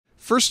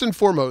First and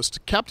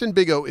foremost, Capt'n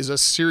Big-O is a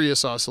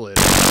serious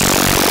oscillator.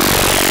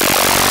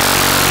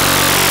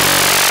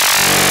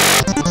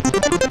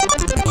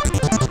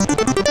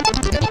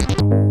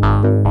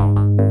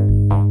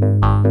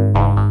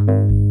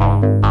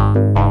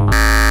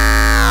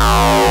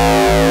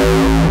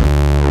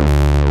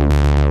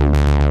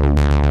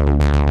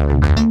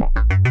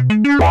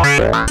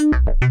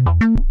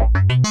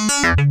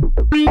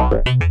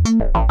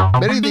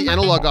 Many of the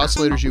analog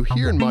oscillators you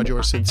hear in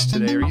modular synths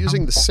today are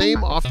using the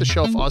same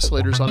off-the-shelf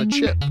oscillators on a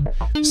chip.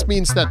 This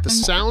means that the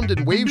sound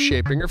and wave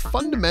shaping are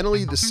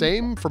fundamentally the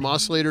same from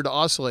oscillator to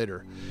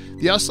oscillator.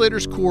 The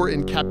oscillator's core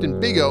in Capt'n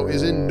Big-O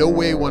is in no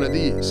way one of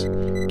these.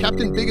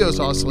 Capt'n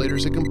Big-O's oscillator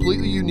is a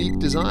completely unique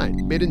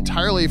design, made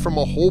entirely from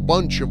a whole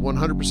bunch of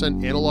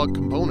 100% analog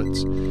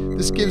components.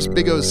 This gives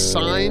Big-O's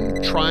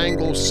sine,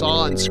 triangle,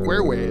 saw, and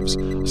square waves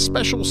a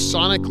special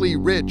sonically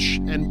rich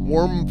and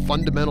warm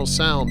fundamental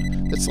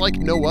sound that's like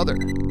no other.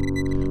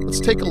 Let's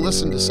take a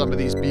listen to some of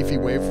these beefy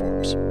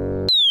waveforms.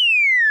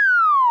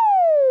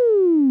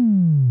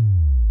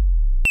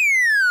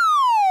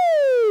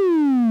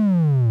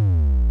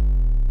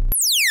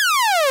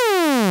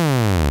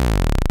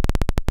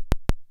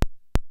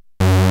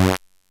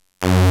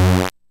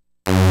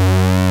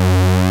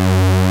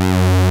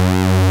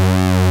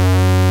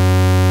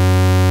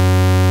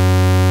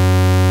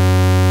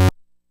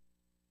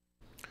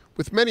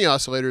 With many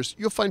oscillators,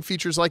 you'll find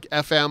features like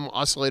FM,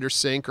 oscillator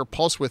sync, or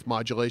pulse width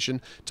modulation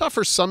to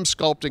offer some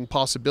sculpting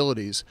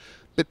possibilities,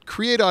 but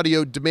Create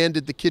Audio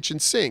demanded the kitchen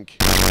sink.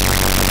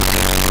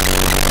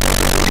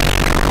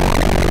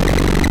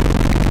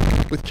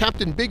 With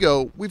Capt'n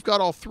Big-O, we've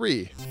got all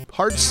three: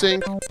 hard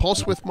sync,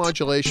 pulse width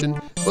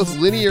modulation, both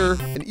linear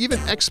and even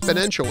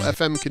exponential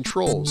FM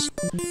controls.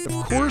 Of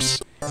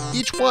course,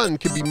 each one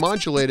can be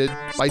modulated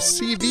by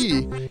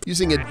CV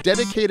using a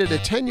dedicated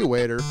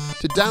attenuator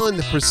to dial in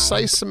the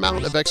precise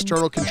amount of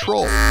external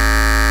control.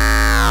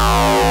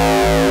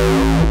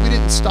 But we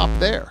didn't stop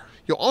there.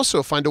 You'll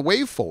also find a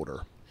wave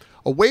folder.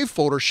 A wave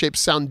folder shapes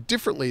sound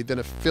differently than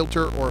a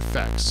filter or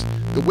effects.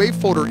 The wave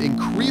folder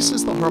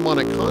increases the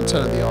harmonic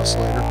content of the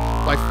oscillator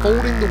by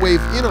folding the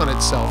wave in on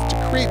itself to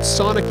create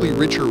sonically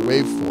richer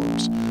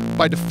waveforms.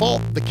 By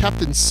default, the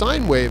Capt'n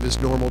sine wave is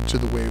normal to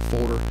the wave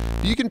folder,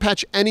 but you can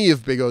patch any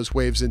of Big-O's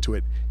waves into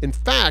it. In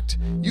fact,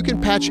 you can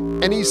patch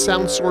any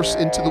sound source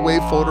into the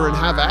wave folder and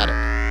have at it.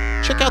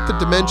 Check out the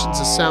dimensions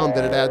of sound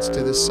that it adds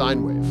to this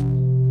sine wave.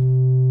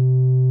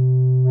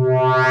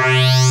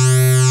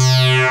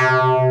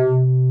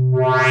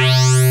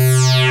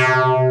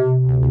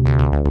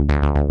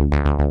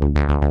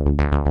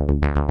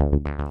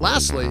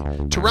 Lastly,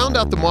 to round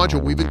out the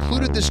module, we've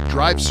included this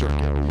drive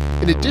circuit.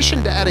 In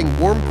addition to adding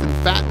warmth and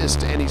fatness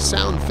to any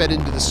sound fed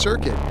into the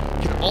circuit,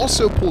 you can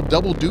also pull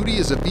double duty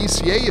as a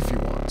VCA if you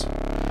want.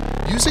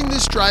 Using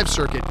this drive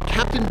circuit,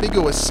 Capt'n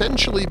Big-O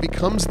essentially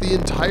becomes the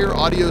entire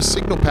audio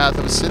signal path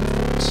of a synth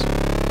voice.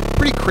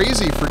 Pretty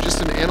crazy for just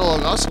an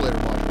analog oscillator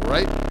module,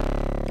 right?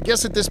 I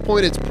guess at this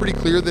point it's pretty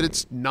clear that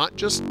it's not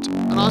just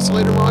an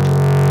oscillator module.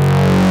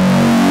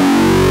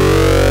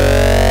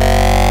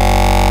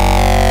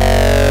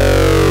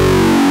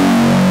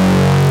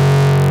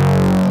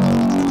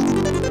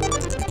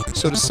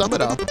 So to sum it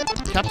up,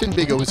 Capt'n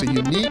Big-O is a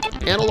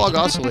unique analog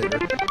oscillator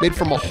made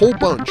from a whole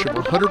bunch of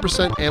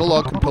 100%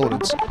 analog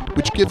components,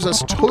 which gives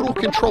us total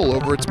control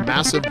over its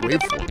massive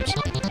waveforms.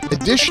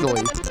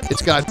 Additionally,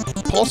 it's got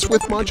pulse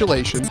width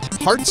modulation,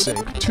 hard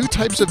sync, 2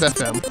 types of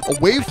FM, a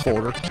wave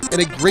folder, and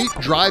a great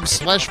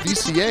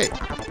drive/VCA.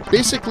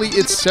 Basically,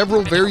 it's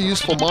several very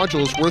useful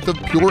modules worth of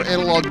pure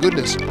analog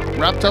goodness,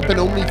 wrapped up in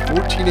only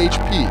 14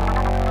 HP,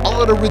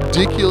 all at a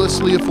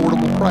ridiculously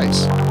affordable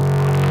price.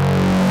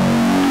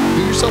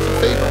 Do yourself a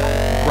favor,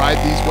 ride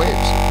these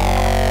waves.